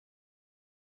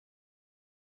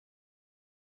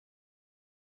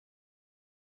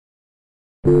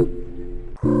Just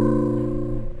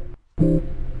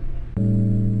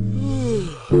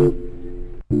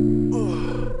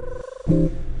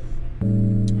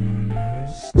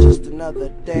another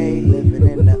day living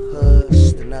in the hood,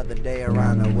 just another day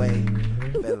around the way.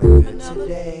 Feeling good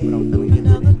today, but I'm feeling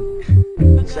good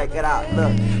today. Check it out,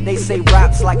 look, they say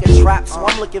rap's like a trap, so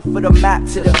I'm looking for the map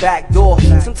to the back door.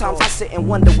 Sometimes I sit and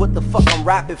wonder what the fuck I'm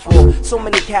rapping for. So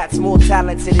many cats more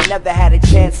talented and never had a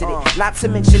chance at it. Not to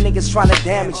mention niggas trying to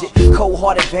damage it,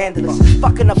 cold-hearted vandalists,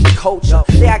 fucking up the culture.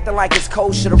 They acting like it's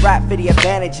kosher to rap for the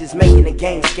advantages, making the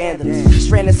game scandalous.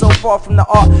 Stranded so far from the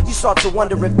art, you start to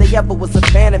wonder if they ever was a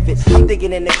fan of it. I'm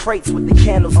digging in the crates with the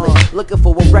candles lit, looking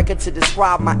for a record to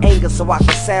describe my anger so I can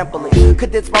sample it.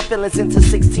 Condense my feelings into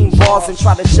 16 bars and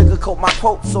try to sugarcoat my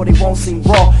quotes so they won't seem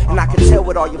raw. And I can tell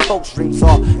what all your folks' dreams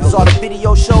are, cause all the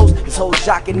video shows is whole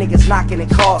jocking niggas knocking in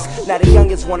cars. Now the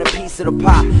youngest want a piece of the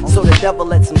pie, so the devil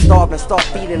lets them starve and start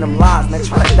feeding them lies. Now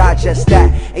try to digest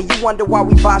that, and you wonder why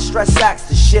we buy stress sacks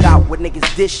to shit out with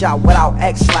niggas dish out without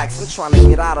X-lax. I'm trying to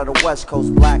get out of the West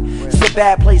Coast black. It's a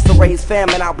bad place to raise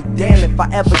famine, I'll be damned if I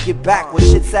ever get back. When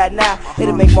shit's sad now,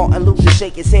 it'll make Martin Luther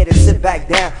shake his head and sit back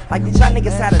down. Like did y'all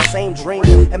niggas have the same dream?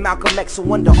 And Malcolm X will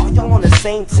wonder, are y'all on the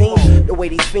same team? The way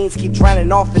these fiends keep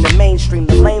drowning off in the mainstream.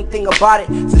 The lame thing about it,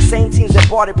 it's the same teams that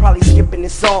bought it probably skipping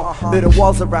this song. Build the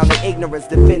walls around the ignorance,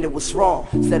 defending what's wrong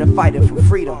instead of fighting for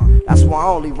freedom. That's why I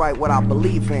only write what I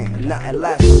believe in, and nothing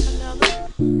less.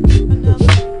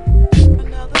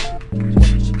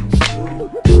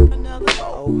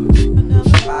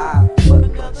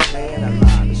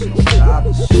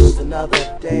 It's just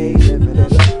another day living in the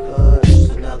hood,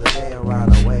 just another day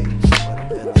around the way.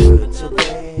 But I'm feeling good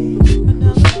today.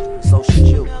 So should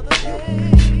you.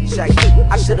 Check it.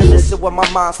 I should've listened when my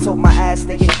mom told my ass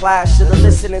stay in class. Should've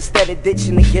listened instead of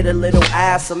ditching to get a little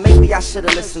ass. Or maybe I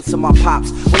should've listened to my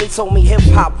pops when he told me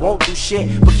hip-hop won't do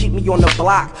shit but keep me on the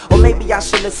block. Or maybe I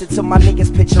should listen to my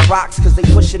niggas pitching rocks cause they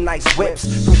pushing nice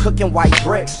whips from cooking white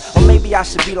bricks. Or maybe I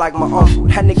should be like my uncle,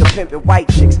 that nigga pimping white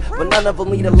chicks. But none of them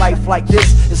lead a life like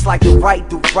this. It's like the right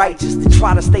do right just to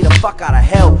try to stay the fuck out of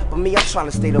hell. But me, I'm trying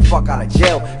to stay the fuck out of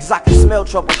jail, cause I can smell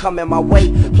trouble coming my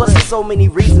way. Plus there's so many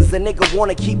reasons the nigga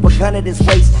wanna keep a gun at his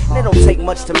waist. And it don't take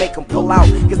much to make them pull out,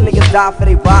 cause niggas die for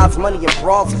their vibes, money and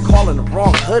bras, and calling the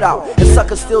wrong hood out. And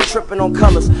suckers still tripping on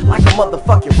colors like a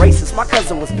motherfucking racist. My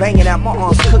cousin was banging at my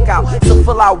aunt's cookout. It's a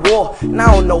full-out war, and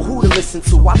I don't know who to listen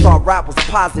to. I thought rap was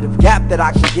a positive gap that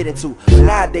I can get into, but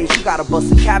nowadays you gotta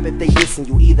bust a cap if they dissing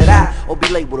you. Either that or be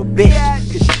labeled a bitch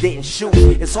cause you didn't shoot.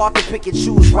 It's hard to pick and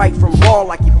choose right from wrong.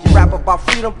 Like if you rap about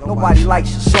freedom, nobody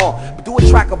likes your song. But do a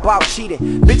track about cheating,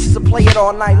 bitches will play it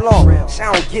all night long. See,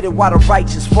 I don't get it why the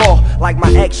righteous fall. Like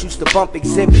my ex used to bump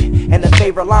Exhibit, and the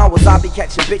favorite line was I be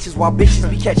catching bitches while bitches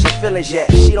be catching feelings. Yeah,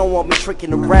 she don't want me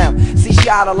tricking around. See, she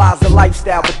idolize the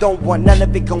lifestyle but don't want none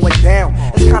of it going down.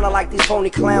 It's kinda like these phony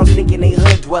clowns thinking they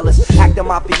hood dwellers, acting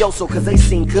mafioso cause they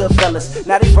seen good fellas.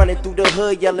 Now they running through the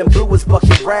hood yelling blue is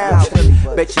bucket brown.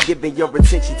 Bet you giving your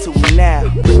attention to me now.